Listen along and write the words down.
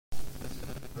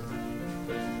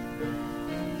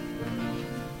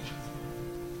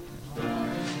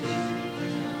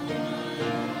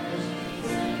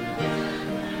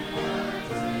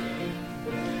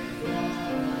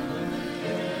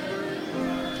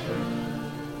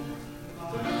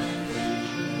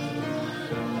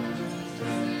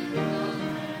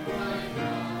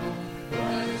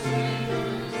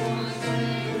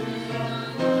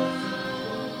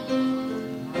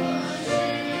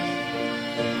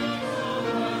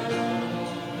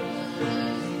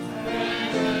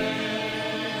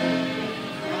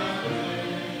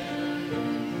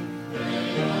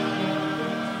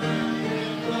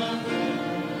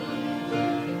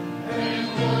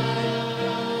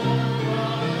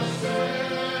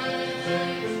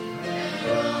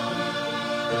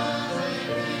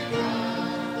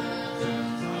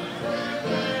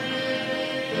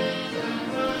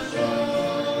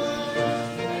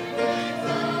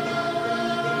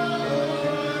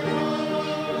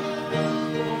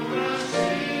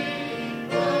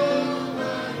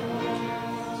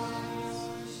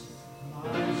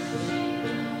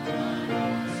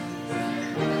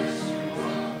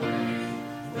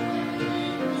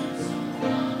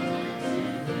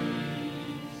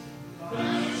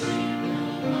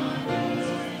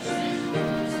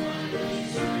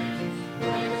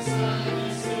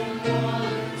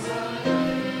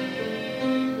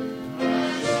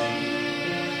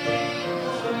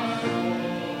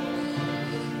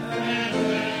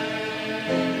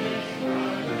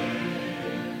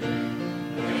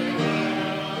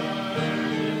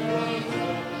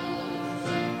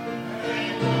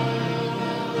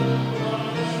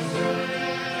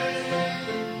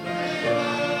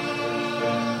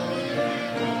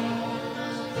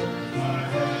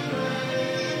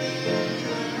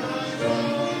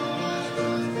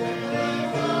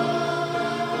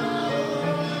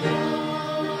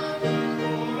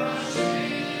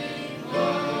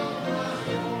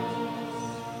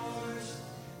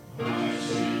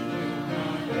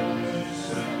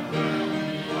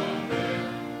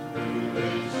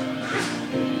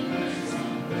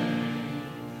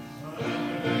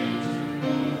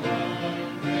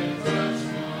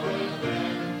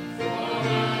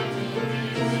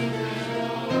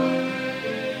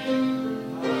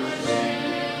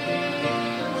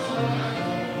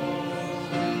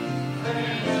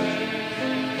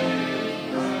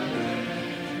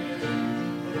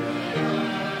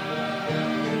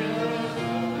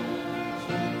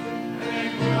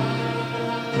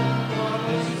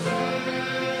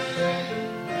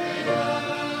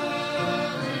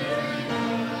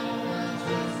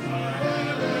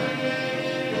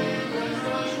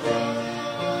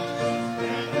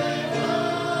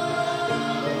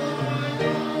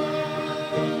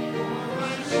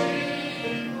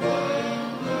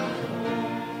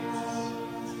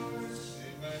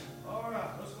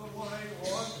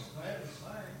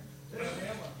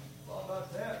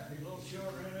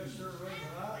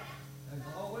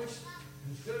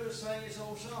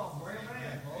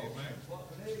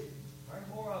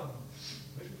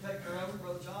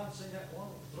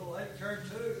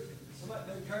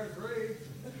Somebody they carry three.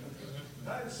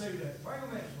 I didn't see that. Bring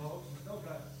them in, folks.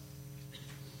 Okay.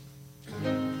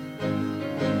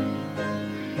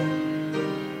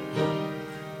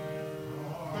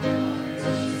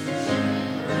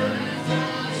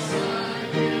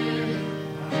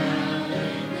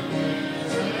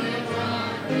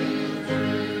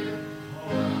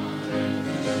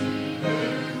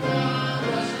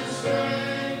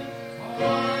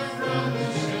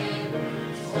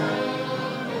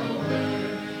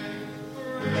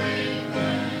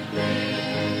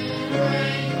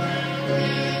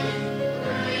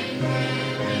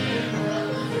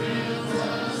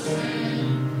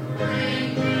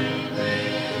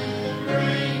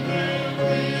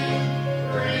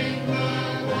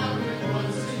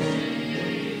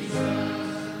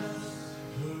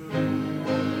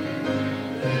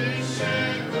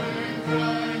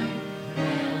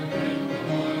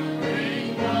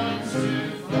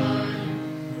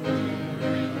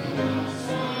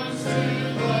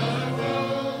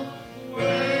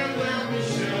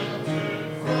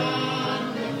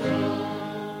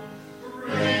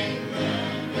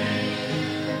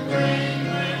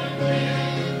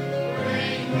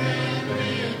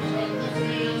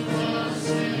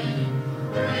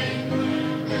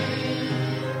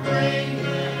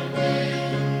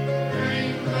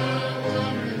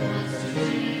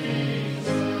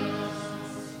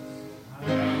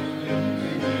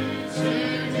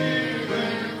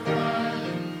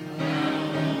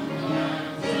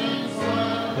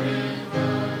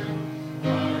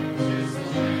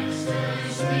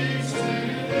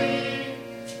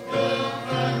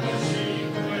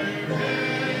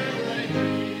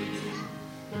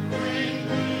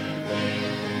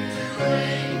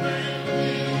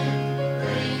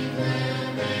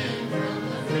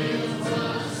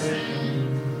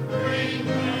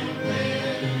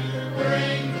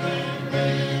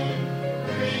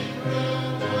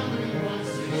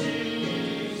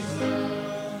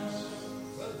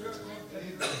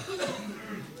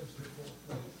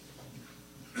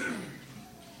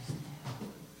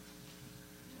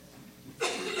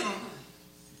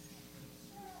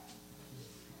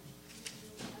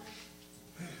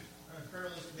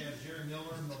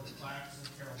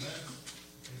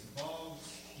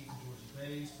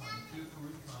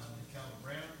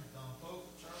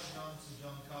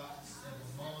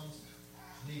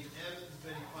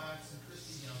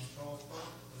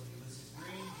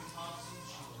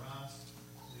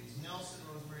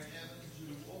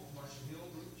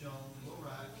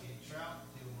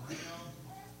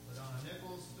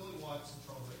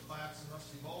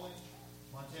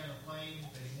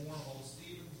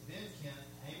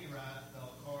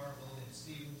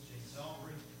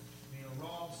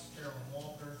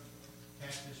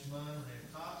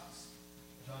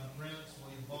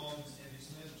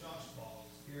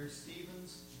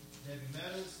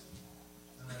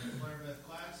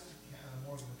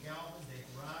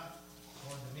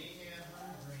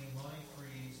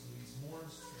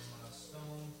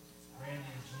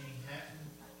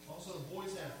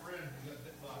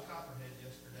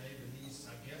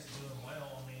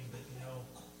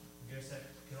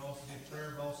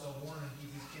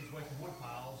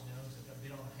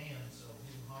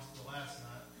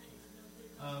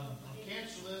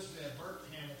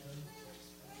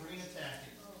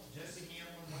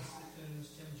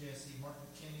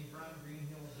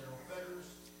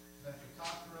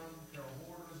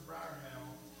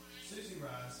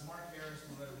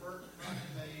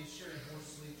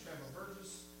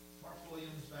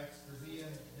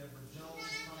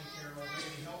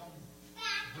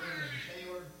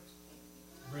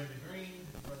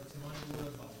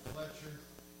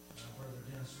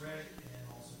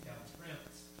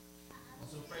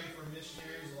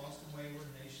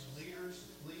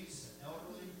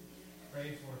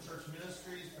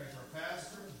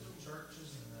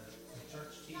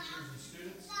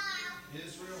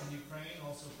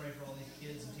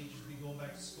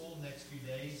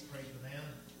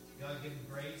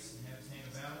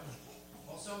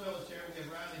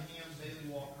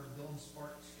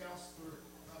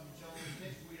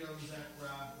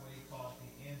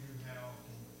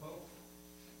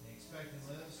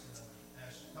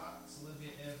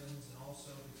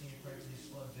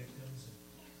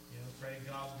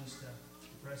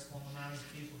 Press upon the minds of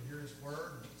people to hear His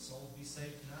word and souls be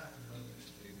saved tonight.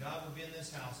 And God will be in this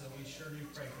house, and we sure do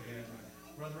pray for that.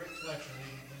 Brother Rick Fletcher,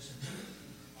 listen.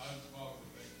 I was talking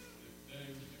this day,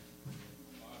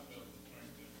 I felt the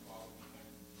strength and quality.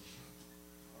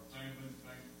 Our family,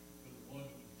 thank for the one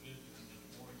that was visiting this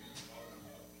morning and talking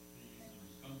about Jesus,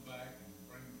 and come back and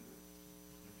bring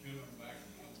the children back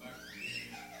and come back to me.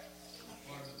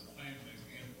 Part of the family.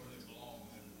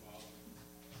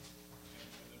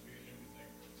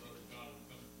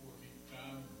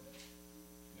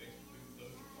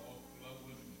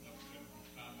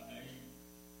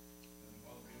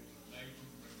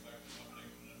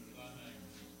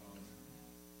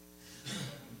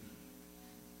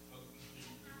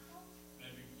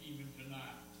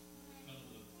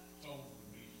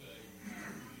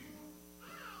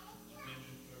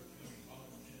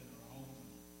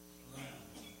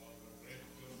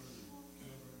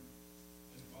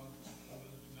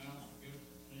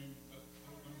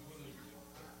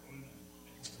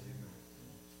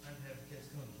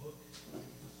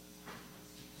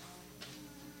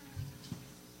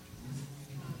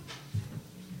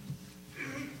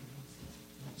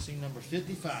 sing number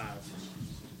 55.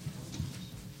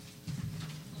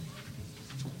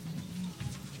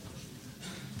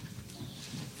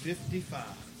 55.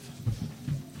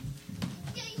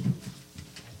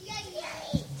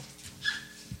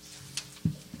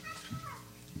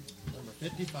 Number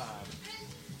 55.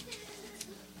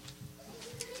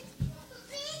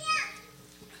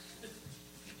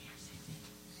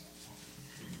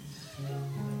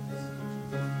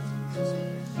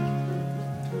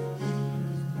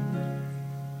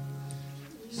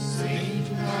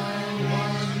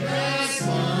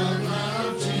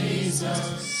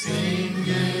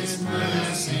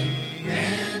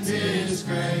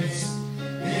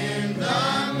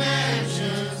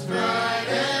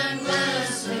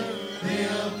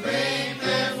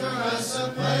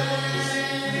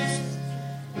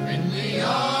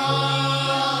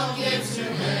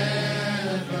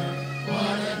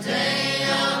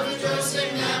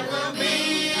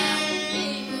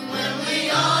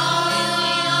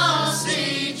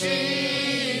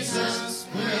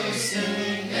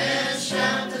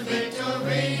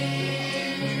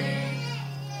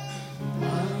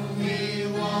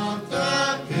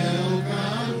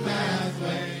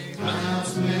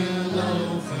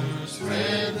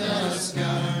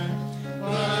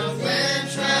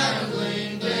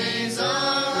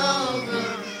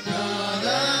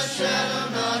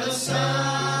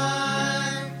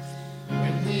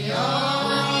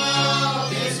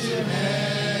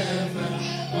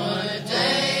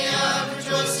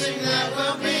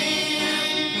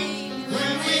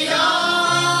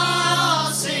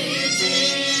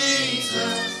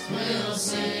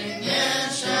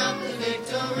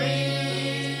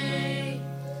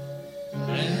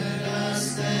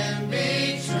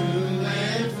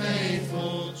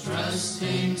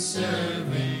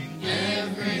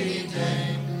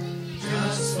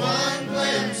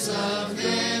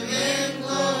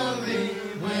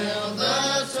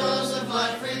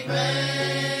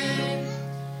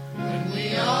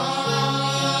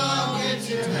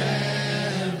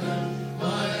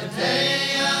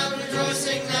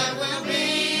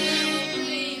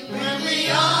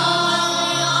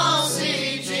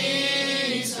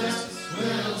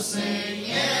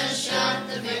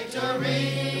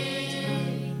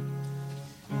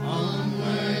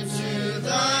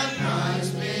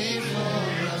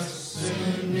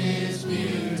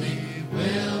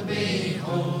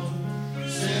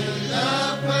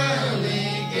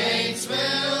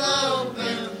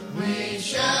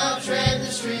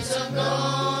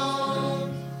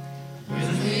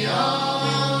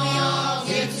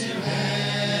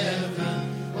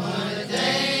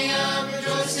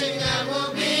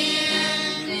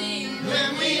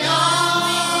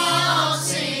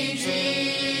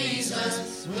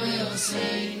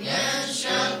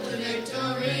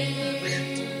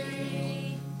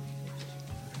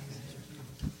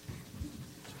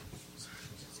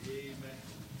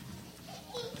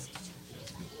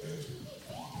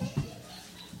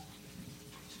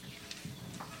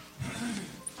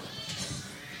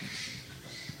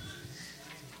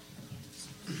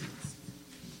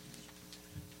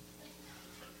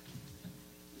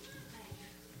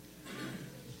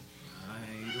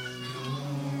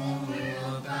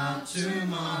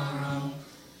 Tomorrow,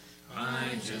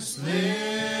 I just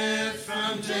live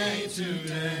from day to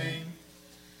day.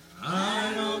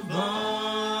 I don't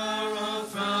borrow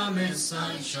from its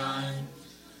sunshine,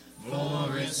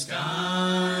 for its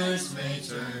skies may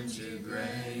turn to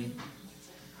gray.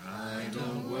 I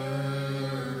don't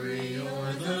worry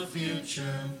o'er the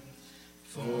future,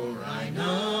 for I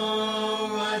know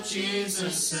what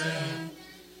Jesus said,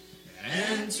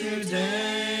 and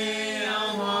today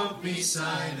I'll walk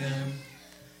beside him,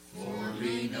 for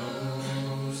he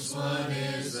knows what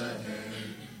is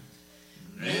ahead.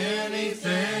 Many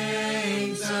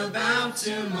things about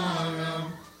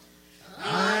tomorrow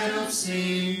I don't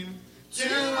seem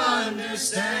to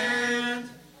understand,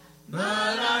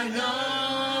 but I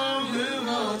know who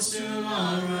holds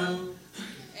tomorrow,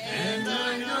 and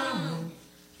I know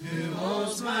who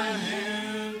holds my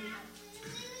hand.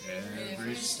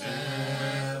 Every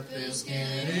step is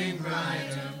getting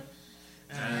brighter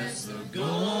as the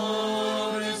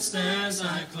golden stairs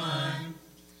I climb.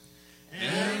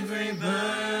 Every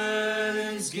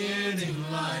burden's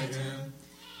getting lighter,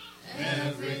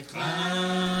 every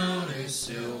cloud is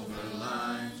silver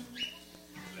lined.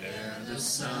 There the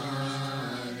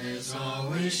sun is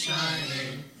always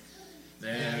shining,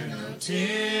 there no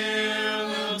tear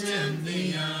will dim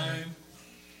the eye.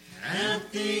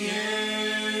 At the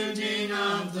ending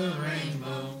of the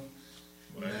rainbow,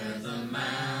 where the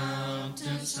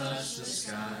mountains touch the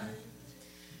sky,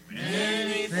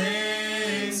 many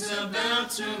things about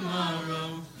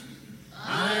tomorrow.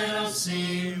 I don't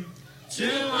seem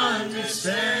to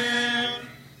understand,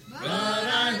 but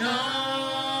I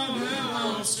know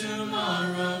who owns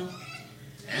tomorrow,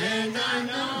 and I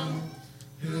know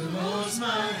who holds my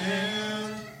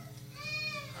hand.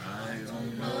 I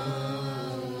don't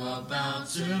know about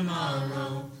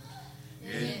tomorrow.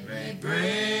 It may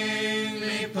bring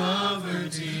me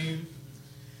poverty,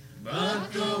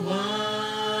 but the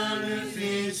one who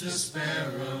feeds the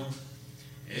sparrow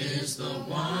is the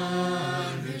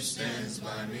one who stands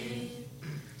by me.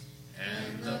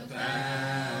 And the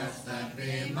path that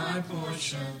be my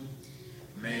portion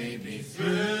may be through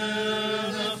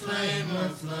the flame or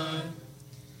flood,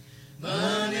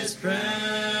 but His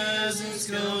presence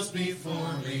goes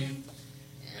before me,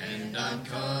 and I'm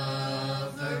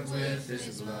covered with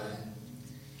His blood.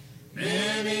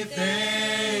 Many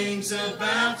things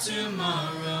about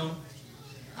tomorrow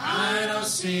I don't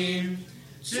seem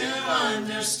to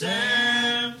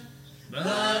understand, but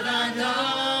I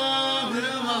know who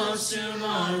holds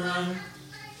tomorrow,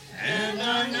 and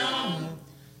I know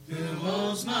who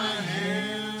holds my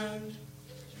hand.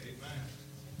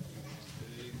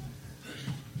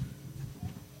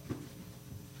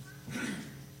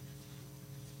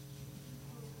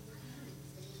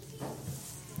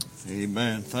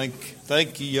 Amen.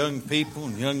 Thank you, young people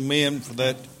and young men, for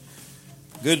that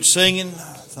good singing.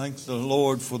 Thank the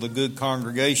Lord for the good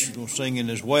congregational singing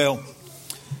as well.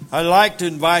 I'd like to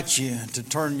invite you to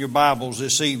turn your Bibles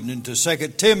this evening to 2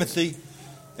 Timothy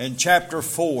and chapter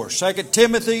 4. 2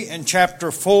 Timothy and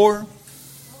chapter 4.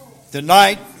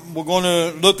 Tonight we're going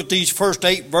to look at these first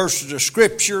 8 verses of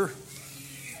Scripture.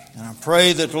 And I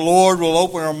pray that the Lord will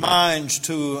open our minds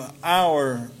to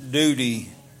our duty.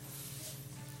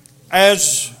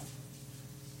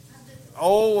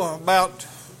 About,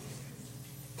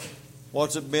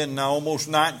 what's it been now, almost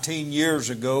 19 years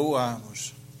ago, I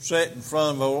was set in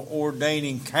front of an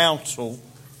ordaining council.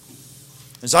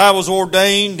 As I was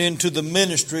ordained into the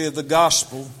ministry of the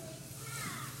gospel,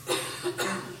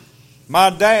 my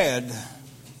dad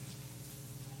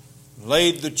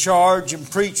laid the charge and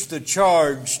preached the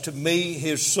charge to me,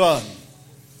 his son.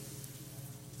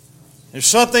 It's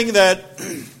something that,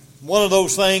 one of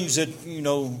those things that,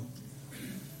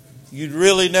 you'd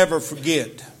really never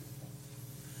forget.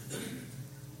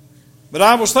 But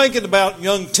I was thinking about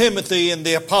young Timothy and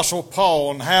the Apostle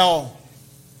Paul, and how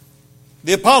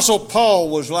the Apostle Paul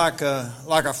was like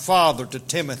a father to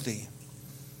Timothy.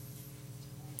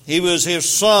 He was his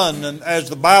son, and as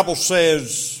the Bible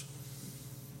says,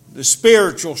 the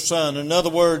spiritual son. In other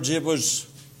words, it was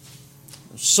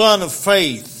a son of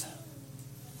faith,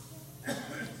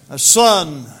 a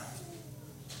son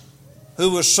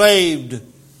who was saved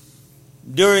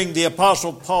during the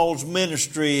Apostle Paul's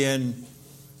ministry. And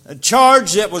a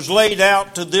charge that was laid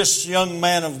out to this young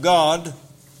man of God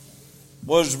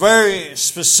was very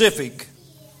specific.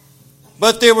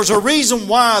 But there was a reason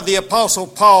why the Apostle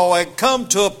Paul had come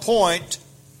to a point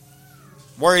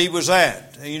where he was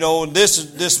at. And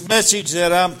this message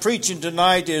that I'm preaching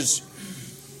tonight is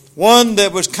one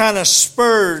that was kind of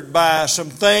spurred by some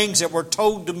things that were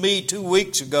told to me 2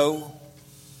 weeks ago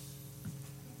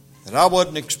that I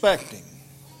wasn't expecting.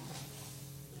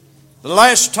 The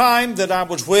last time that I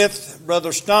was with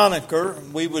Brother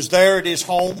Stonecker, we was there at his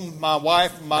home. My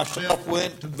wife and myself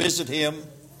went to visit him.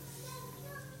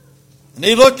 And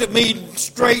he looked at me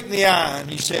straight in the eye and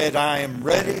he said, "I am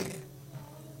ready.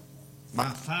 My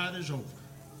fight is over.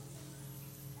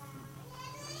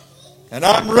 And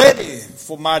I'm ready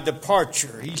for my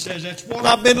departure." He says, "That's what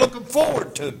I've been looking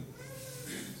forward to.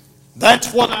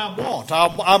 That's what I want.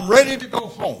 I'm ready to go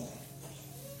home."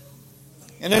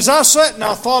 And as I sat and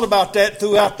I thought about that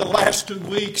throughout the last 2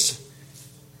 weeks,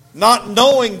 not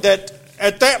knowing that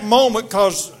at that moment,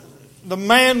 because the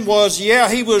man was,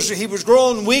 he was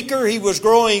growing weaker, he was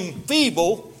growing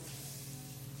feeble,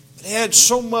 but he had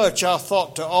so much, I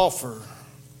thought, to offer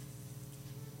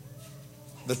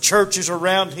the churches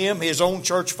around him, his own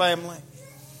church family.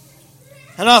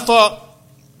 And I thought,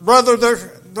 brother,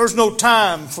 there's no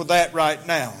time for that right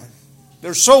now.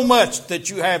 There's so much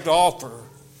that you have to offer.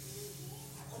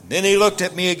 Then he looked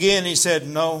at me again and he said,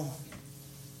 "No,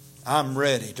 I'm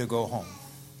ready to go home."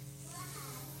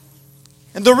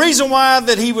 And the reason why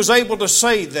that he was able to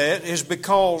say that is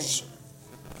because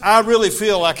I really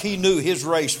feel like he knew his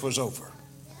race was over.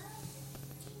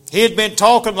 He had been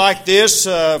talking like this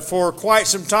for quite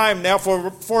some time now,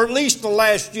 for at least the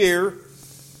last year,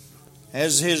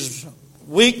 as his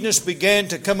weakness began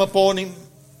to come upon him.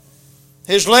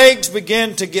 His legs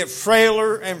began to get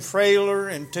frailer and frailer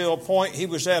until a point he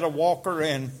was at a walker.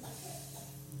 And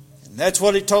that's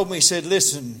what he told me. He said,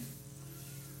 "Listen,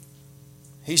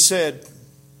 He said,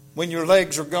 when your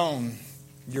legs are gone,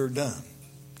 you're done.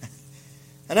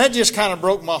 And that just kind of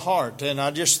broke my heart. And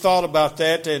I just thought about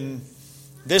that. And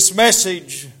this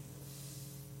message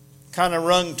kind of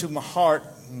rung to my heart.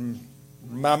 And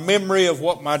my memory of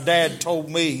what my dad told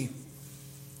me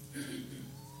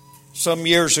some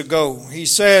years ago. He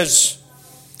says,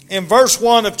 in verse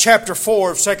 1 of chapter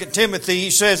 4 of 2 Timothy, he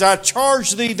says, I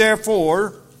charge thee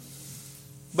therefore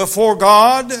before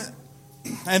God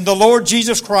and the Lord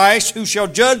Jesus Christ, who shall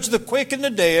judge the quick and the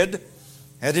dead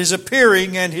at his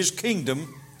appearing and his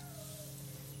kingdom,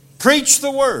 preach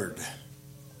the word.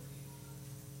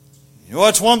 You know,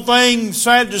 it's one thing,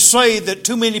 sad to say, that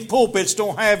too many pulpits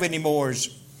don't have anymore is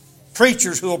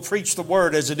preachers who will preach the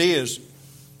word as it is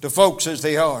to folks as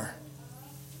they are.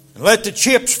 And let the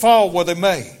chips fall where they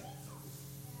may.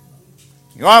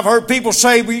 You know, I've heard people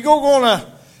say,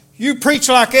 well, you preach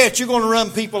like that, you're going to run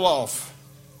people off.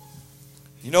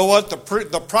 You know what?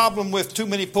 The problem with too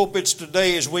many pulpits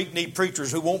today is weak-kneed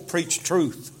preachers who won't preach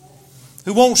truth,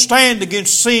 who won't stand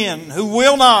against sin, who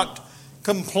will not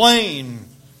complain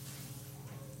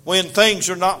when things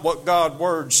are not what God's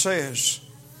Word says.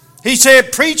 He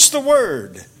said, preach the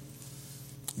Word.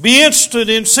 Be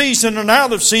instant in season and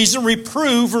out of season,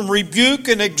 reprove and rebuke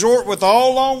and exhort with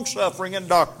all longsuffering and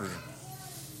doctrine.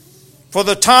 For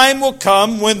the time will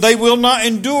come when they will not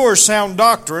endure sound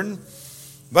doctrine,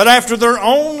 but after their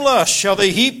own lust shall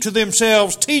they heap to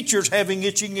themselves teachers having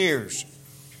itching ears.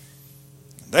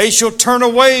 They shall turn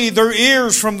away their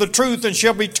ears from the truth and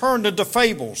shall be turned into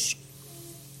fables.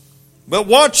 But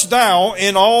watch thou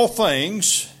in all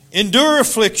things, endure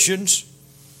afflictions,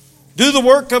 do the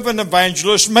work of an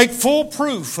evangelist, make full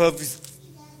proof of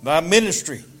thy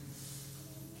ministry.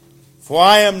 For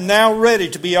I am now ready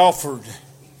to be offered,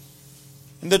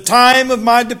 and the time of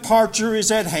my departure is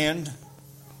at hand.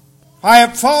 I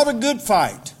have fought a good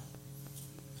fight.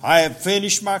 I have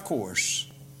finished my course.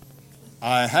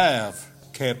 I have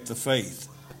kept the faith.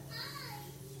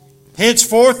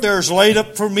 Henceforth there is laid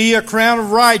up for me a crown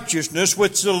of righteousness,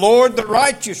 which the Lord, the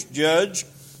righteous judge,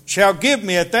 shall give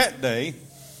me at that day,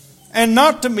 and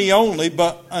not to me only,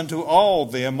 but unto all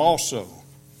them also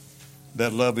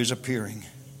that love his appearing.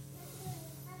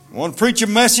 I want to preach a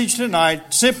message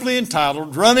tonight simply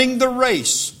entitled, Running the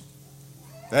Race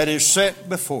that is set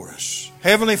before us.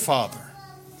 Heavenly Father,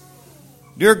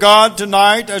 dear God,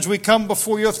 tonight as we come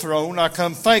before your throne, I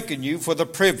come thanking you for the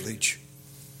privilege,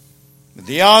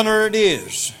 the honor it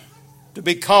is to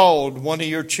be called one of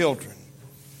your children.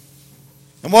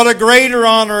 And what a greater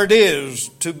honor it is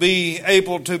to be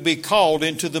able to be called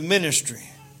into the ministry.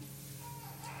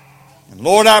 And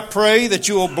Lord, I pray that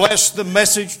you will bless the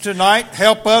message tonight.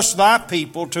 Help us, thy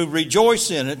people, to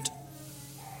rejoice in it.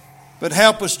 But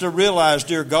help us to realize,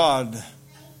 dear God,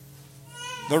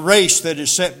 the race that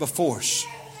is set before us.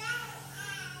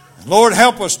 And Lord,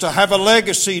 help us to have a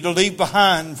legacy to leave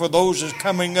behind for those that are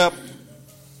coming up,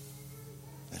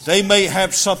 that they may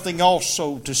have something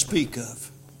also to speak of.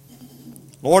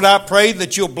 Lord, I pray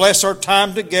that you'll bless our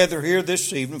time together here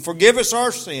this evening. Forgive us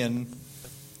our sin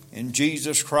in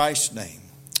Jesus Christ's name,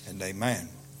 and amen.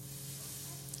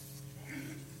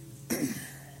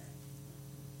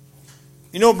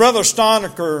 You know, Brother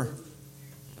Stoniker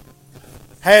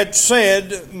had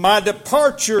said, my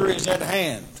departure is at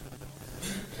hand.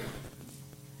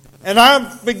 And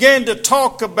I began to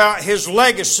talk about his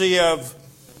legacy of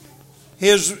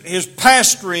his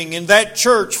pastoring in that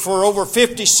church for over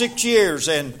 56 years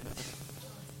and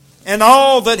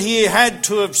all that he had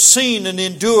to have seen and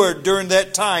endured during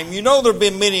that time. You know, there have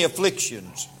been many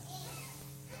afflictions.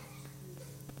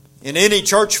 In any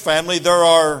church family, there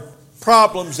are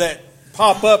problems that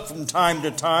pop up from time to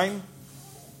time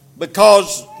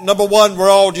because, number one,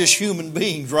 we're all just human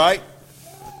beings, right?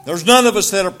 There's none of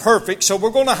us that are perfect, so we're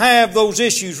going to have those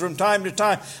issues from time to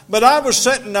time. But I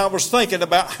was thinking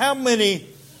about how many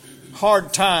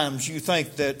hard times you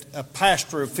think that a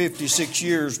pastor of 56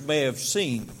 years may have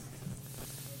seen.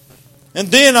 And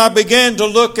then I began to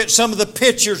look at some of the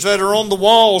pictures that are on the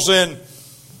walls, and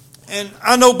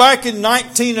I know back in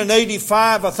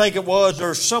 1985, I think it was,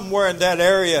 or somewhere in that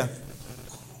area,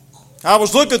 I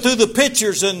was looking through the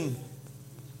pictures, and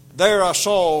there I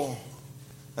saw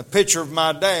a picture of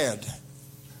my dad.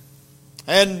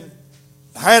 And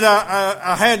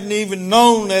I hadn't even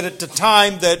known that at the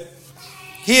time that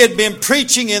he had been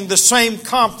preaching in the same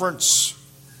conference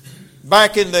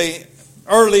back in the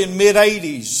early and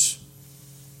mid-'80s.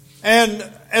 And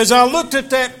as I looked at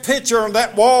that picture on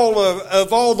that wall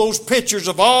of all those pictures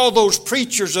of all those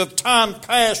preachers of time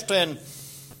past, and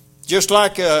just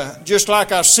like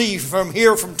I see from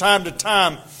here from time to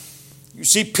time, you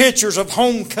see pictures of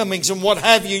homecomings and what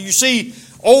have you. You see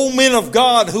old men of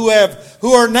God who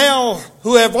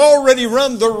have already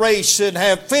run the race and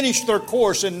have finished their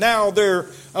course, and now they're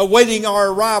awaiting our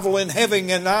arrival in heaven.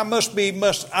 And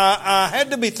I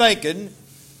had to be thinking,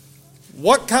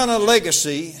 what kind of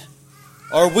legacy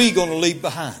are we going to leave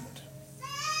behind?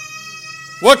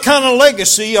 What kind of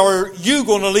legacy are you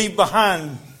going to leave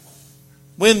behind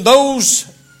when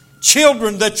those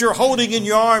children that you're holding in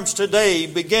your arms today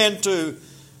begin to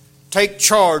take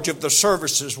charge of the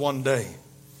services one day?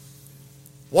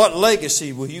 What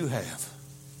legacy will you have?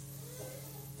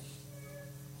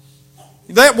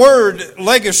 That word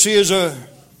legacy is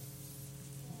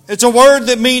it's a word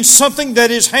that means something that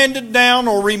is handed down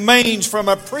or remains from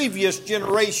a previous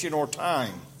generation or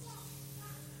time.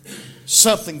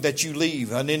 Something that you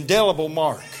leave, an indelible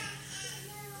mark.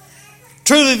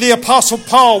 Truly, the Apostle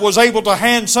Paul was able to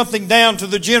hand something down to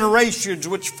the generations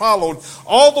which followed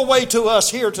all the way to us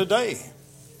here today.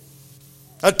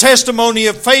 A testimony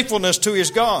of faithfulness to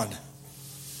his God.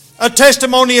 A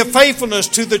testimony of faithfulness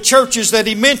to the churches that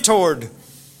he mentored.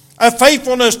 A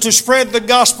faithfulness to spread the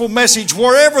gospel message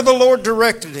wherever the Lord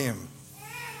directed him.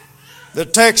 The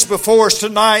text before us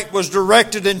tonight was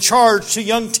directed and charged to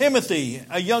young Timothy,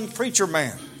 a young preacher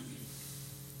man.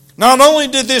 Not only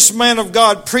did this man of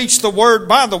God preach the word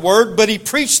by the word, but he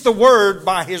preached the word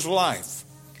by his life.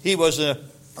 He was a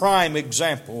prime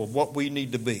example of what we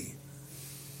need to be.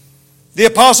 The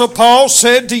Apostle Paul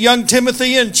said to young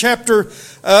Timothy in chapter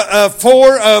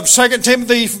 4 of 2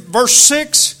 Timothy verse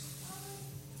 6,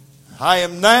 I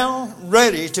am now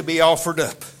ready to be offered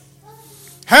up.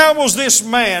 How was this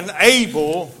man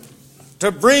able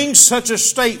to bring such a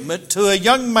statement to a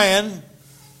young man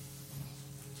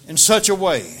in such a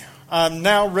way? I'm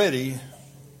now ready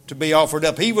to be offered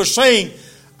up. He was saying,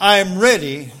 I am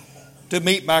ready to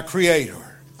meet my Creator.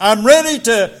 I'm ready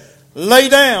to lay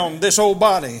down this old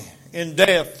body in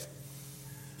death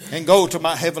and go to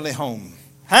my heavenly home.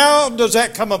 How does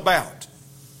that come about?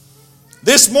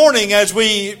 This morning, as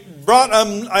we brought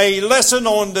a lesson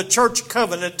on the church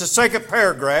covenant, the second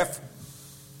paragraph,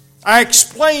 I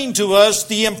explained to us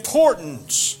the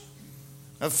importance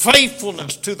of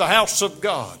faithfulness to the house of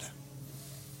God.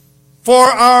 For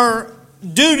our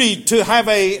duty to have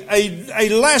a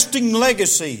lasting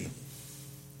legacy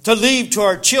to leave to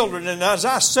our children. And as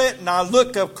I sit and I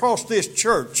look across this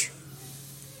church,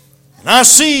 and I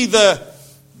see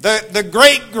the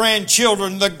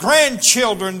great-grandchildren, the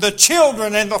grandchildren, the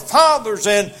children and the fathers,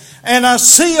 and I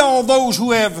see all those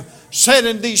who have sat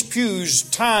in these pews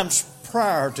times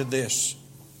prior to this.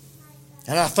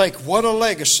 And I think, what a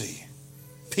legacy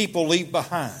people leave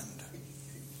behind.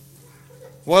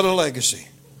 What a legacy.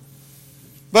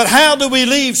 But how do we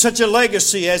leave such a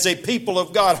legacy as a people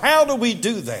of God? How do we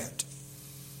do that?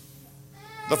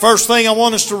 The first thing I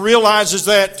want us to realize is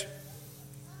that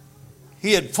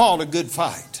he had fought a good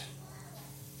fight.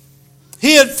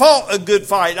 He had fought a good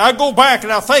fight. I go back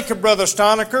and I think of Brother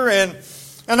Steinecker,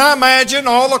 and I imagine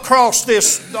all across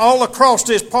this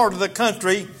part of the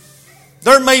country,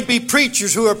 there may be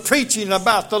preachers who are preaching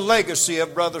about the legacy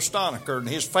of Brother Steinecker and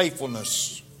his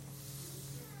faithfulness.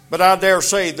 But I dare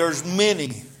say there's many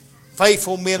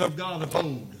faithful men of God of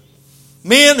old.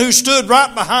 Men who stood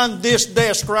right behind this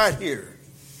desk right here.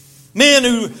 Men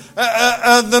who,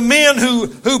 the men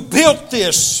who built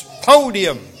this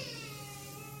podium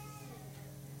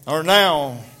are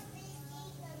now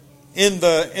in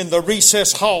the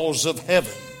recess halls of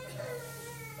heaven.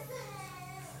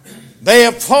 They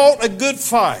have fought a good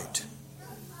fight.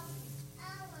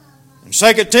 In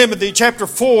 2 Timothy chapter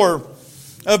 4,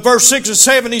 verse 6 and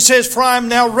 7, he says, For I am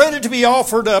now ready to be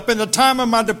offered up, and the time of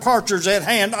my departure is at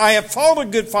hand. I have fought a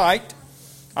good fight.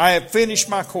 I have finished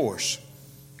my course.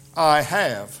 I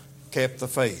have kept the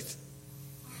faith.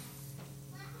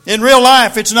 In real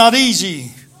life, it's not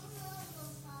easy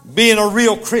being a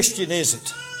real Christian, is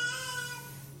it?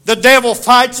 The devil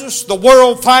fights us. The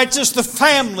world fights us. The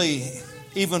family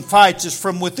even fights us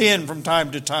from within from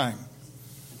time to time.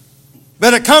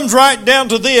 But it comes right down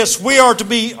to this. We are to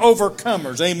be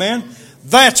overcomers. Amen?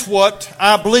 That's what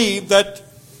I believe that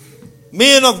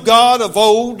men of God of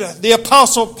old, the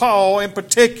Apostle Paul in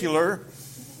particular,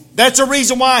 that's the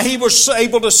reason why he was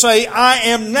able to say, I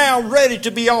am now ready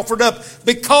to be offered up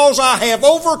because I have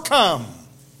overcome.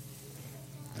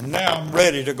 And now I'm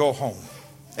ready to go home.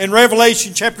 In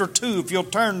Revelation chapter 2, if you'll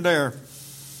turn there.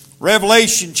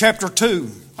 Revelation chapter 2.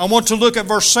 I want to look at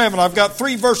verse 7. I've got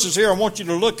 3 verses here I want you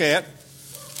to look at.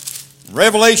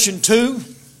 Revelation 2.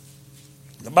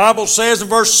 The Bible says in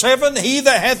verse 7, He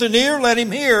that hath an ear, let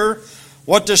him hear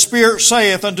what the Spirit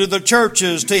saith unto the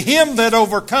churches. To him that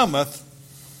overcometh,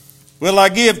 will I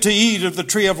give to eat of the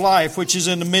tree of life, which is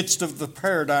in the midst of the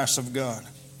paradise of God.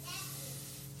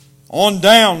 On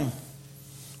down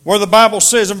where the Bible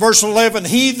says in verse 11,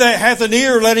 He that hath an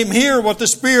ear, let him hear what the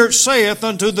Spirit saith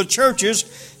unto the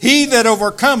churches. He that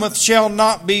overcometh shall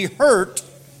not be hurt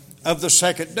of the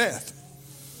second death.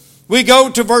 We go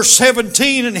to verse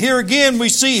 17, and here again we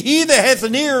see, He that hath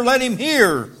an ear, let him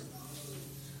hear.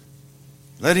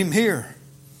 Let him hear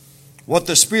what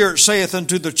the Spirit saith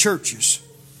unto the churches.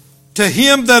 To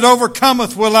him that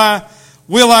overcometh will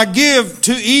I give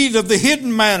to eat of the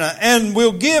hidden manna, and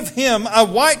will give him a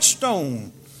white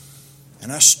stone,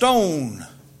 and a stone,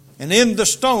 and in the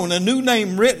stone a new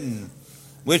name written,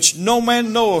 which no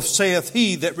man knoweth, saith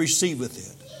he that receiveth it.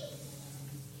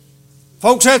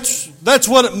 Folks, that's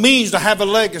what it means to have a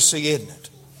legacy, isn't it?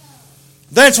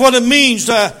 That's what it means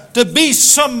to be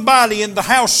somebody in the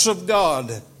house of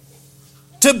God.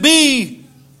 To be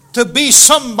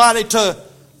somebody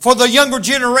for the younger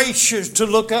generations to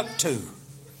look up to.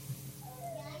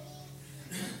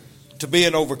 To be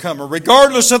an overcomer.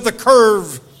 Regardless of the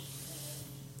curve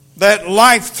that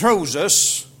life throws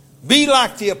us, be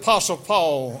like the Apostle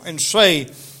Paul and say,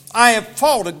 I have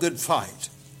fought a good fight.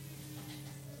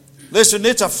 Listen,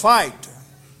 it's a fight,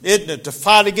 isn't it? To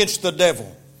fight against the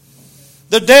devil.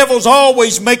 The devil's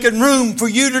always making room for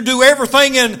you to do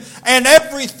everything and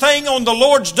everything on the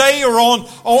Lord's day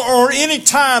or any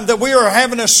time that we are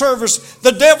having a service.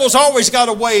 The devil's always got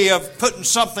a way of putting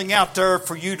something out there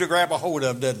for you to grab a hold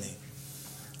of, doesn't he?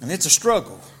 And it's a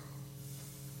struggle.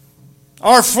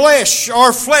 Our flesh,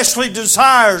 our fleshly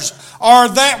desires are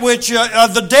that which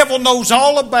the devil knows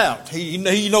all about.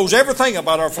 He knows everything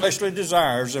about our fleshly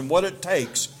desires and what it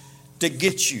takes to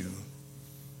get you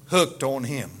hooked on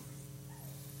him.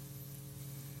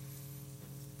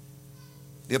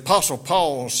 The Apostle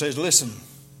Paul says, listen,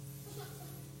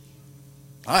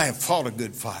 I have fought a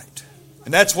good fight.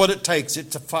 And that's what it takes.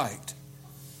 It's a fight.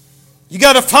 You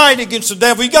got to fight against the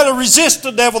devil. You got to resist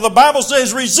the devil. The Bible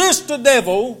says, resist the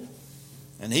devil,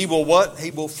 and he will what?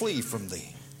 He will flee from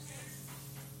thee.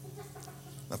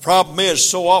 The problem is,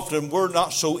 so often we're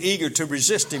not so eager to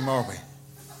resist him, are we?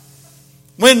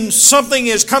 When something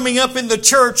is coming up in the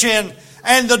church and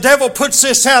the devil puts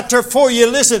this out there for you,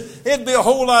 listen, it'd be a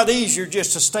whole lot easier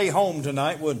just to stay home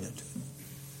tonight, wouldn't it?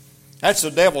 That's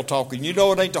the devil talking. You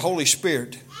know it ain't the Holy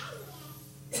Spirit.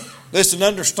 Listen,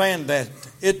 understand that.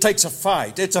 It takes a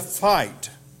fight. It's a fight.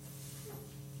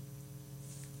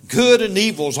 Good and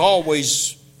evil's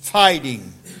always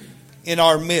fighting in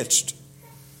our midst.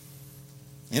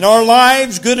 In our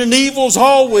lives, good and evil's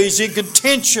always in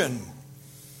contention.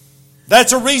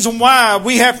 That's a reason why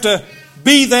we have to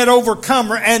be that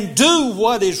overcomer and do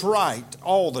what is right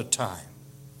all the time.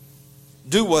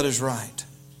 Do what is right.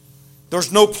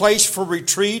 There's no place for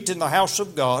retreat in the house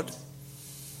of God.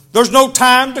 There's no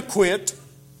time to quit.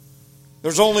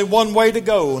 There's only one way to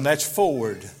go, and that's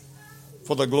forward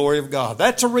for the glory of God.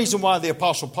 That's the reason why the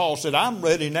Apostle Paul said, I'm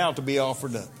ready now to be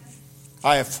offered up.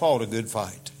 I have fought a good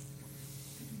fight.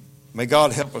 May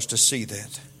God help us to see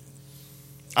that.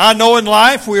 I know in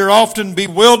life we are often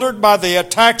bewildered by the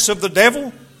attacks of the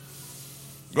devil.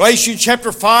 Galatians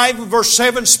chapter 5 and verse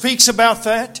 7 speaks about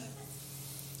that.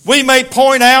 We may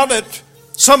point out at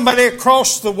somebody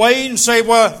across the way and say,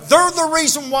 well, they're the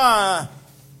reason why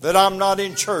that I'm not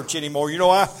in church anymore. You know,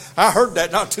 I heard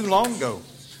that not too long ago.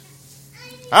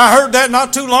 I heard that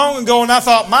not too long ago, and I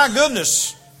thought, my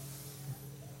goodness.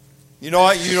 You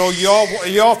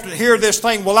often hear this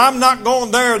thing, well, I'm not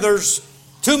going there. There's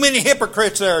too many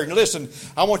hypocrites there. And listen,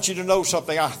 I want you to know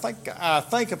something. I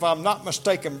think if I'm not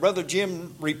mistaken, Brother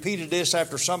Jim repeated this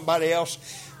after somebody else,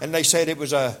 and they said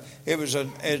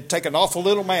it'd take an awful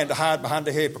little man to hide behind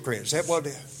the hypocrite. Is that what it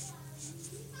is?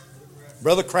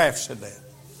 Brother Kraft said that.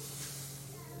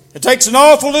 It takes an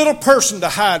awful little person to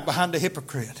hide behind a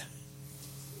hypocrite.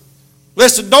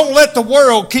 Listen, don't let the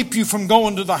world keep you from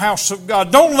going to the house of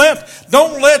God. Don't let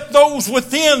those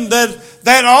within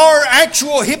that are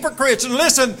actual hypocrites. And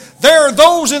listen, there are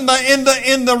those in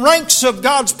the ranks of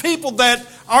God's people that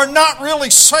are not really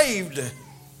saved.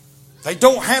 They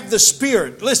don't have the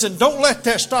Spirit. Listen, don't let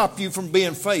that stop you from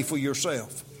being faithful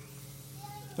yourself.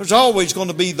 There's always going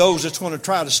to be those that's going to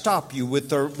try to stop you with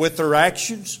their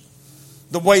actions,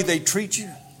 the way they treat you,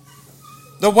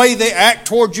 the way they act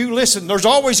toward you. Listen, there's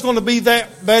always going to be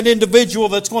that individual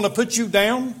that's going to put you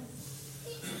down.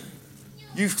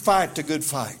 You fight the good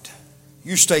fight.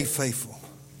 You stay faithful.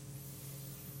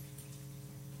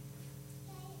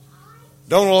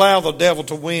 Don't allow the devil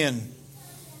to win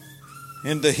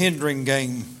in the hindering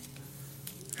game.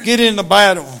 Get in the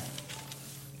battle.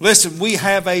 Listen, we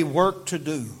have a work to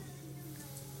do.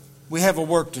 We have a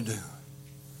work to do.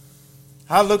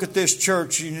 I look at this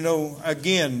church,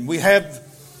 again, we have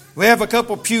a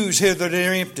couple pews here that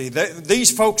are empty.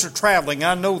 These folks are traveling,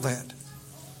 I know that.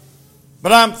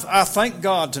 But I thank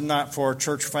God tonight for our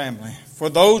church family. For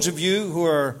those of you who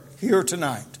are here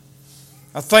tonight,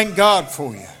 I thank God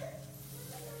for you.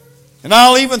 And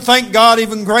I'll even thank God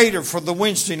even greater for the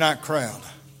Wednesday night crowd.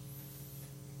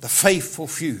 The faithful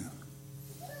few.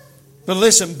 But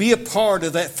listen, be a part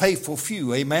of that faithful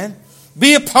few, amen?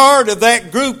 Be a part of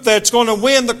that group that's going to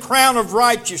win the crown of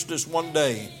righteousness one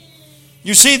day.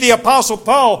 You see, the Apostle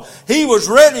Paul, he was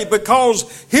ready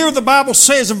because here the Bible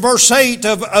says in verse 8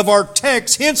 of our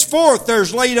text, henceforth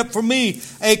there's laid up for me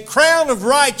a crown of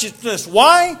righteousness.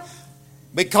 Why?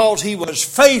 Because he was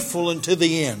faithful unto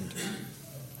the end.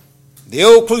 The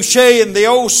old cliche and the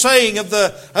old saying of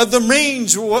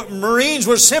the Marines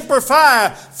was semper fi,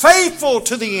 faithful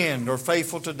to the end or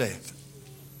faithful to death.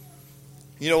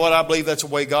 You know what? I believe that's the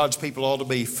way God's people ought to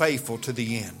be, faithful to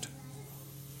the end.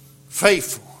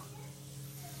 Faithful.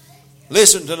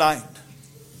 Listen tonight.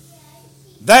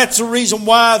 That's the reason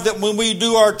why that when we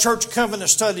do our church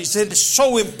covenant studies, it is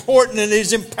so important and it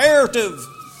is imperative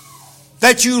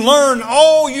that you learn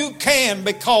all you can,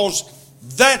 because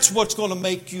that's what's going to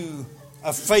make you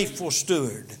a faithful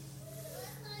steward.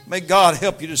 May God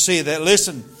help you to see that.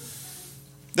 Listen,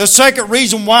 the second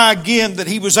reason why, again, that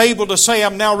he was able to say,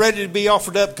 I'm now ready to be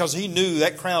offered up, because he knew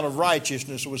that crown of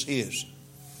righteousness was his.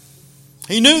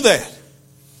 He knew that.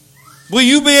 Will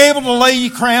you be able to lay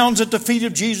crowns at the feet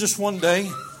of Jesus one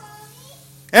day?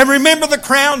 And remember, the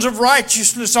crowns of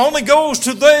righteousness only goes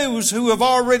to those who have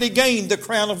already gained the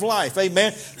crown of life.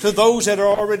 Amen. To those that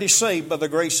are already saved by the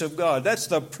grace of God. That's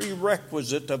the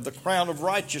prerequisite of the crown of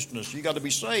righteousness. You got to be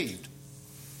saved.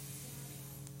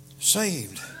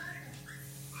 Saved.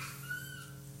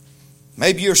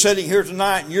 Maybe you're sitting here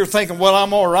tonight and you're thinking, well,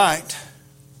 I'm all right.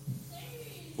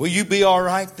 Will you be all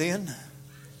right then?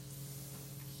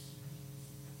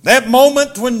 That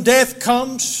moment when death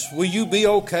comes, will you be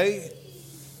okay?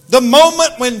 The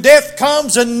moment when death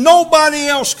comes and nobody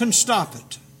else can stop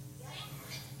it.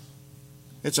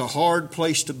 It's a hard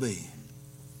place to be.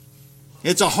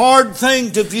 It's a hard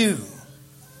thing to view.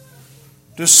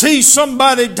 To see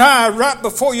somebody die right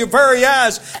before your very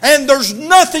eyes and there's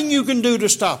nothing you can do to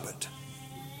stop it.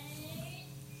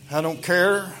 I don't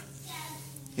care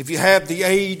if you have the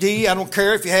AED. I don't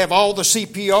care if you have all the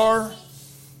CPR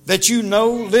that you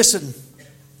know. Listen.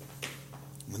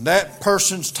 When that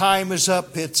person's time is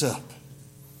up, it's up.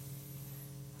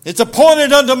 It's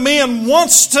appointed unto men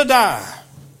once to die.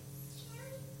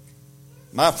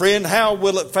 My friend, how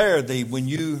will it fare thee when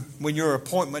your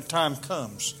appointment time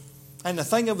comes? And the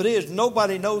thing of it is,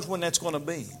 nobody knows when that's going to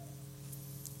be.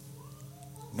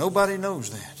 Nobody knows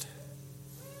that.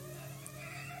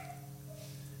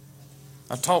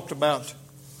 I talked about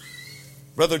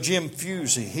Brother Jim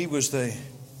Fusey. He was the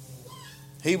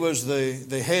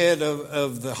head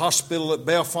of the hospital at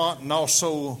Bellefonte and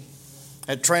also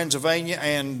at Transylvania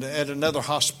and at another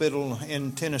hospital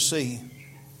in Tennessee.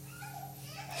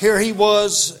 Here he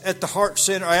was at the heart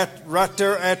center, right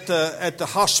there at the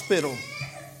hospital.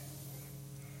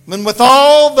 And with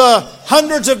all the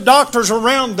hundreds of doctors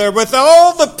around there, with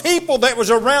all the people that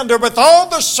was around there, with all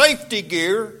the safety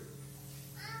gear,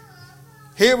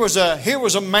 here was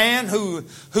a man who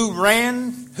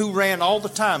ran all the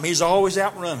time. He's always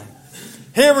out running.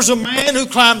 Here was a man who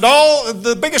climbed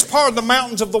the biggest part of the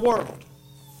mountains of the world.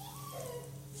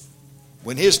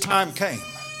 When his time came,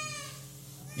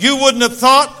 you wouldn't have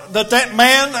thought that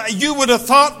man, you would have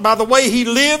thought by the way he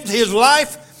lived his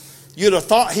life, you'd have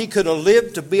thought he could have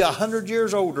lived to be 100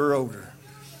 years older.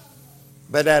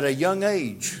 But at a young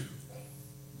age,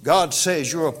 God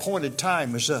says your appointed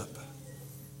time is up.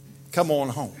 Come on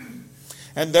home.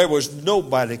 And there was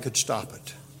nobody could stop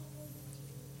it.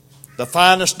 The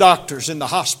finest doctors in the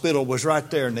hospital was right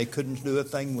there and they couldn't do a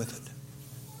thing with it.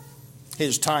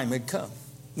 His time had come.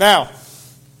 Now,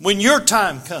 when your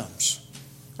time comes,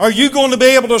 are you going to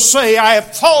be able to say, I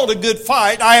have fought a good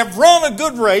fight, I have run a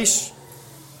good race,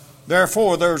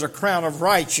 therefore there's a crown of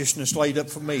righteousness laid up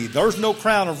for me. There's no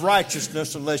crown of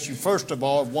righteousness unless you first of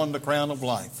all have won the crown of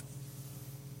life.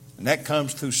 And that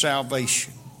comes through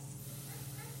salvation.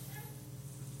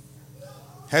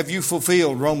 Have you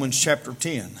fulfilled Romans chapter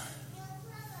 10?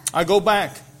 I go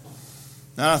back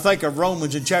and I think of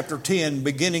Romans in chapter 10,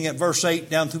 beginning at verse 8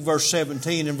 down through verse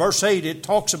 17. In verse 8 it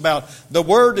talks about the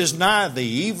word is nigh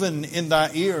thee, even in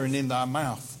thy ear and in thy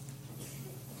mouth.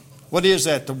 What is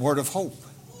that? The word of hope.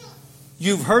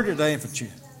 You've heard it, haven't you?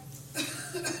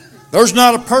 There's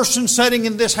not a person sitting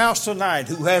in this house tonight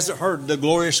who hasn't heard the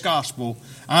glorious gospel.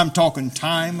 I'm talking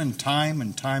time and time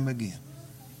and time again.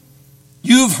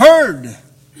 You've heard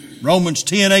Romans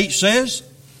 10:8 says,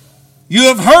 you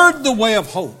have heard the way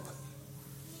of hope.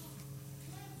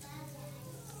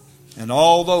 And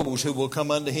all those who will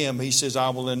come unto him, he says, I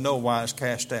will in no wise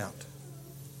cast out.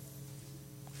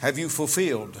 Have you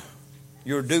fulfilled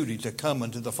your duty to come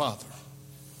unto the Father?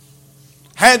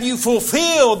 Have you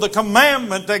fulfilled the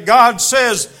commandment that God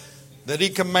says that he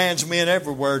commands men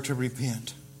everywhere to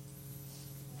repent?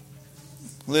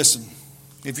 Listen,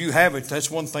 if you haven't,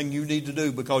 that's one thing you need to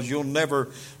do, because you'll never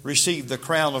receive the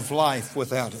crown of life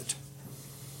without it.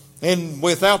 And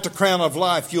without the crown of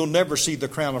life, you'll never see the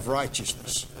crown of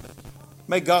righteousness.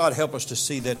 May God help us to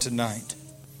see that tonight.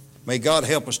 May God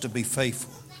help us to be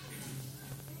faithful.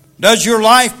 Does your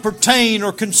life pertain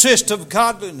or consist of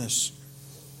godliness?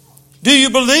 Do you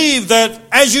believe that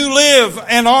as you live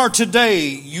and are today,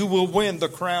 you will win the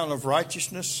crown of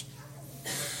righteousness?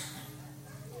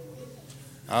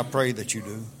 I pray that you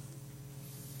do.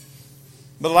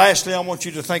 But lastly, I want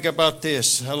you to think about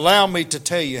this. Allow me to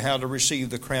tell you how to receive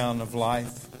the crown of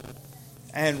life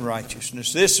and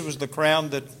righteousness. This was the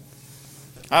crown that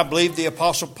I believe the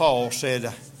Apostle Paul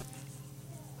said,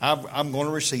 I'm going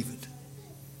to receive it.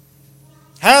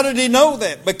 How did he know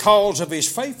that? Because of his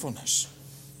faithfulness.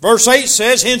 Verse 8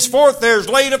 says, henceforth there is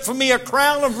laid up for me a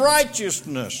crown of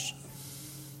righteousness,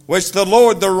 which the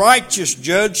Lord, the righteous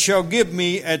judge, shall give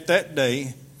me at that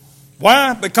day.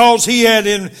 Why? Because he had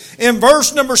in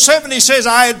verse number 7, he says,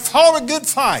 I had fought a good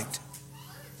fight.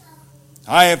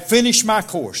 I have finished my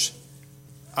course.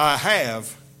 I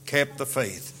have kept the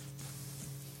faith.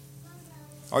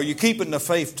 Are you keeping the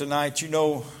faith tonight? You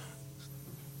know,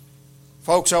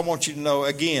 folks, I want you to know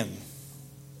again.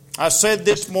 I said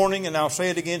this morning and I'll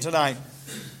say it again tonight.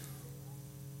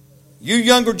 You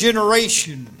younger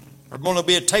generation are going to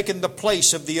be taking the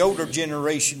place of the older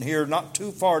generation here not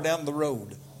too far down the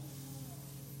road.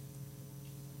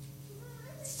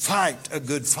 Fight a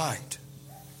good fight.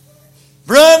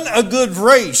 Run a good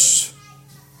race.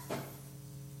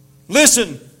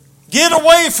 Listen, get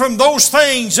away from those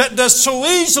things that does so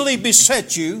easily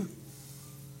beset you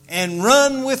and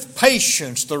run with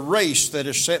patience the race that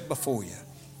is set before you.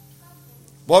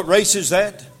 What race is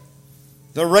that?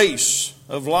 The race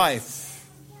of life,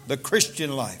 the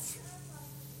Christian life.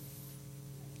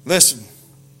 Listen,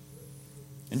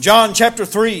 in John chapter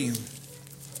 3,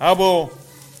 I will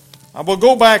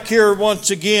go back here once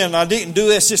again. I didn't do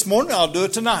this morning, I'll do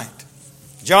it tonight.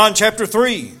 John chapter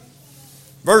 3,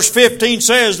 verse 15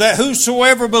 says that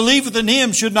whosoever believeth in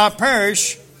him should not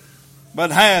perish,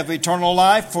 but have eternal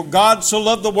life. For God so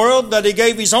loved the world that he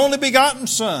gave his only begotten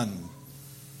Son,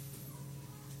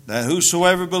 that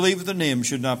whosoever believeth in him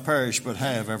should not perish, but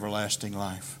have everlasting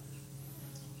life.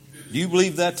 Do you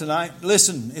believe that tonight?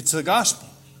 Listen, it's the gospel.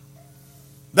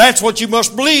 That's what you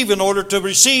must believe in order to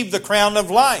receive the crown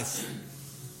of life.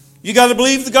 You got to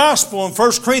believe the gospel. In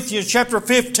 1 Corinthians chapter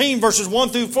 15, verses 1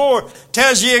 through 4,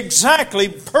 tells you exactly,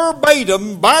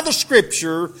 verbatim, by the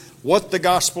Scripture, what the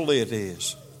gospel it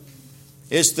is.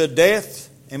 It's the death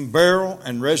and burial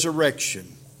and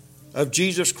resurrection of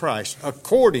Jesus Christ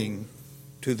according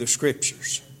to the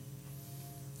Scriptures.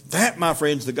 That, my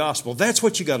friends, the gospel. That's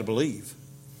what you got to believe.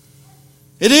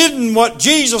 It isn't what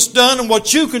Jesus done and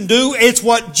what you can do. It's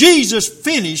what Jesus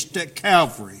finished at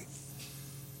Calvary.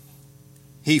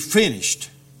 He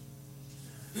finished.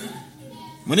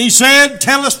 When he said,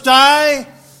 tell us die,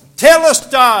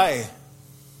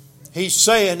 he's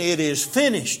saying it is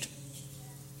finished.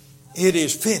 It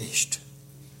is finished.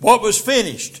 What was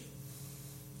finished?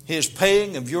 His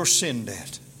paying of your sin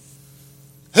debt.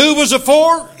 Who was it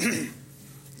for?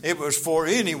 It was for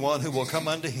anyone who will come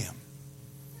unto him.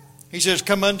 He says,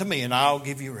 come unto me and I'll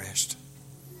give you rest.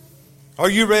 Are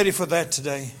you ready for that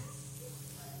today?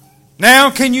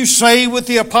 Now can you say with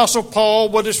the Apostle Paul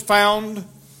what is found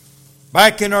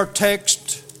back in our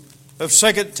text of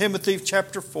 2 Timothy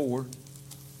chapter 4?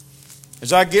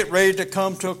 As I get ready to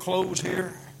come to a close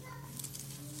here.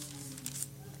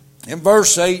 In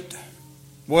verse 8,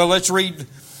 well, let's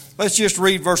just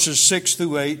read verses 6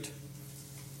 through 8.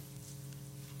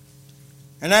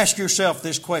 And ask yourself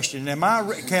this question.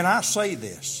 Can I say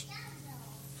this?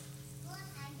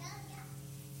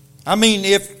 I mean,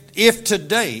 if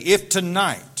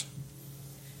tonight,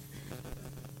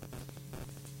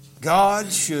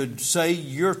 God should say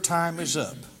your time is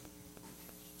up.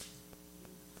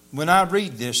 When I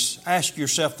read this, ask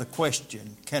yourself the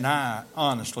question, can I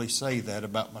honestly say that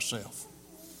about myself?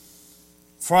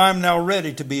 For I am now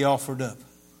ready to be offered up.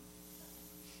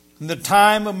 And the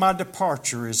time of my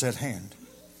departure is at hand.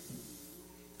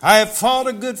 I have fought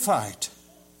a good fight.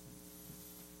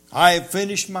 I have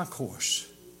finished my course.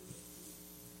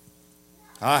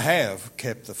 I have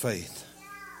kept the faith.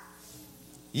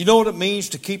 You know what it means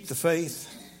to keep the faith?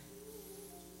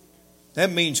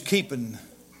 That means keeping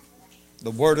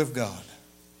the Word of God.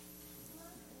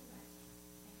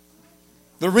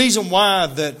 The reason why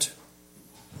that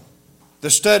the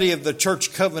study of the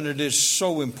church covenant is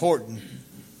so important,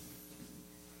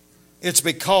 it's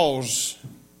because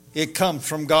it comes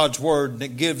from God's Word and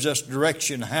it gives us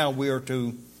direction how we are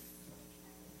to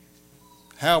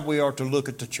look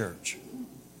at the church.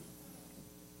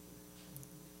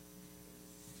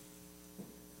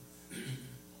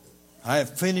 I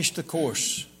have finished the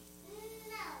course.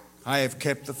 I have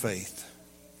kept the faith.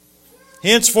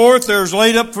 Henceforth there is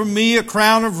laid up for me a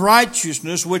crown of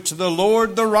righteousness, which the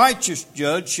Lord the righteous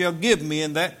judge shall give me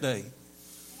in that day.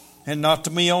 And not to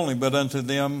me only, but unto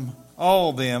them,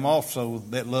 all them also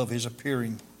that love his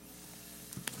appearing.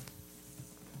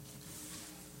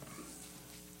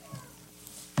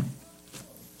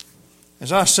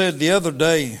 As I said the other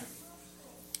day,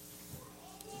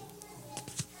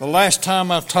 the last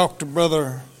time I talked to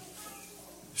Brother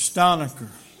Stonecker,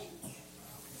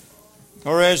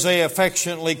 or as they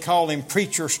affectionately call him,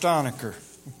 Preacher Stonecker.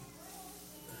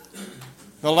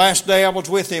 The last day I was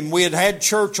with him, we had had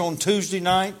church on Tuesday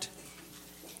night,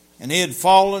 and he had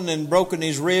fallen and broken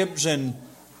his ribs, and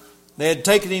they had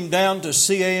taken him down to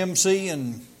CAMC,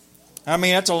 and I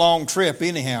mean, that's a long trip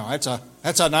anyhow.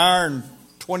 That's an hour and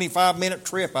 25-minute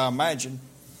trip, I imagine,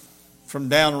 from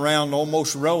down around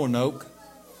almost Roanoke.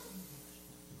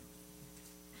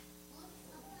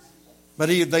 But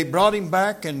they brought him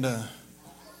back, and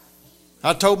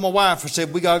I told my wife, I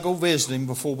said, we got to go visit him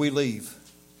before we leave.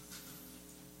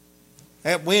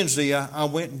 That Wednesday, I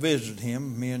went and visited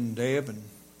him, me and Deb and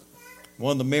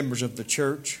one of the members of the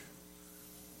church.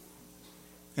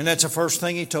 And that's the first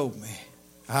thing he told me.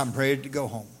 I'm ready to go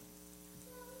home.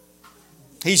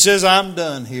 He says, I'm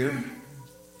done here.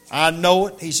 I know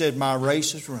it. He said, my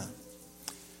race is run.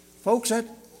 Folks, at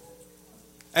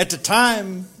the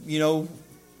time, you know,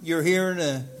 you're hearing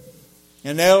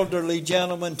an elderly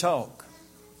gentleman talk.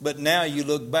 But now you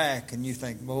look back and you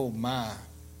think, oh my,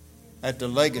 at the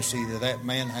legacy that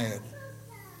man had.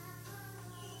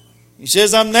 He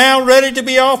says, I'm now ready to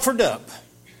be offered up.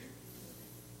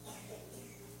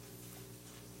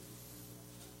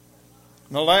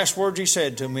 And the last words he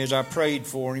said to me as I prayed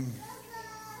for him,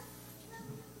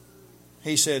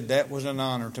 he said, that was an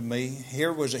honor to me.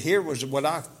 Here was what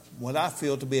I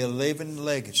feel to be a living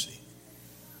legacy.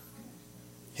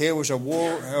 Here was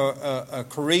a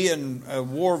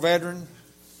Korean war veteran.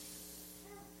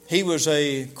 He was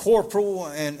a corporal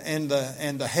and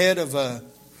the head of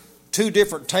 2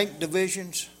 different tank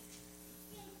divisions.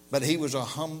 But he was a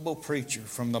humble preacher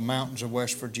from the mountains of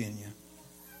West Virginia.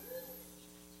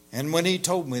 And when he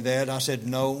told me that, I said,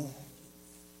 no,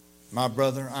 my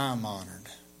brother, I'm honored.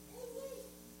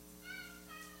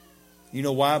 You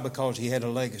know why? Because he had a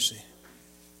legacy.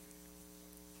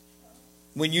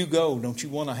 When you go, don't you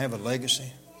want to have a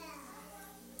legacy?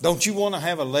 Don't you want to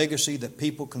have a legacy that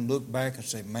people can look back and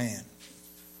say, man,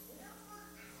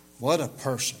 what a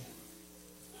person.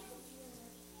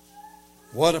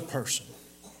 What a person.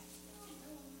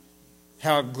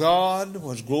 How God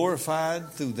was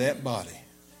glorified through that body.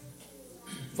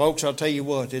 Folks, I'll tell you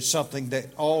what, it's something that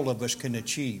all of us can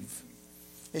achieve.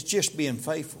 It's just being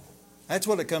faithful. That's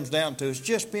what it comes down to. It's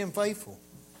just being faithful.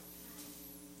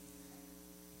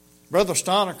 Brother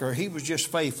Stonecker, he was just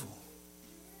faithful.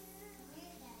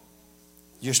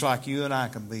 Just like you and I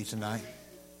can be tonight.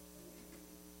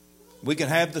 We can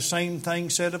have the same thing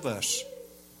said of us.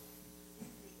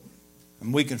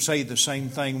 And we can say the same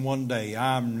thing one day.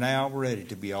 I'm now ready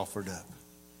to be offered up.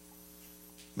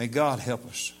 May God help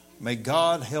us. May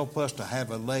God help us to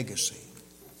have a legacy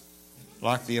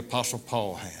like the Apostle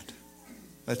Paul had.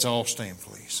 Let's all stand,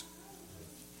 please.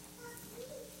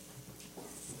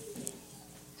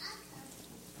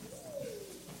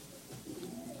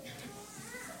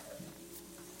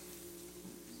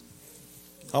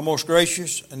 Our most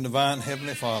gracious and divine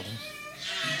Heavenly Father,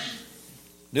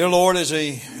 dear Lord,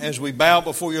 as we bow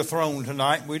before your throne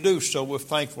tonight, we do so with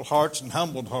thankful hearts and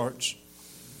humbled hearts.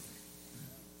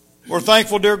 We're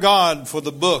thankful, dear God, for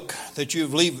the book that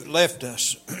you've left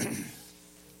us.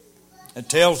 It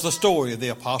tells the story of the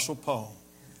Apostle Paul.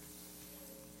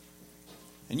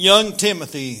 And young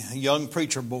Timothy, a young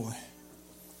preacher boy.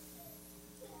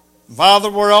 Father,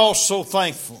 we're also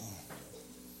thankful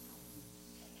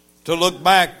to look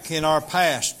back in our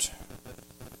past,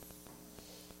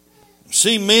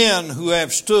 see men who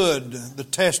have stood the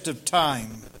test of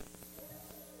time,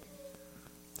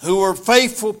 who were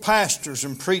faithful pastors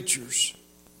and preachers,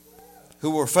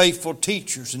 who were faithful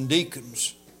teachers and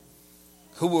deacons,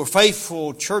 who were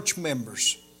faithful church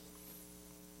members.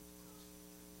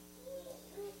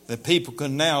 that people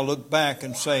can now look back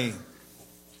and say,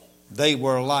 they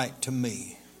were a light to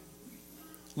me.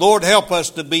 Lord, help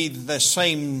us to be the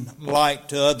same light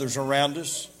to others around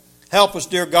us. Help us,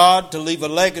 dear God, to leave a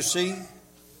legacy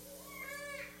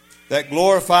that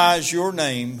glorifies your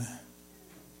name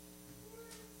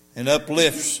and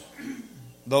uplifts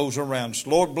those around us.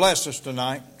 Lord, bless us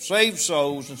tonight. Save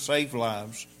souls and save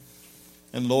lives.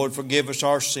 And Lord, forgive us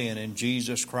our sin in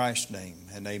Jesus Christ's name.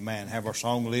 And amen. Have our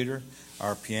song leader,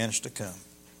 our pianist to come.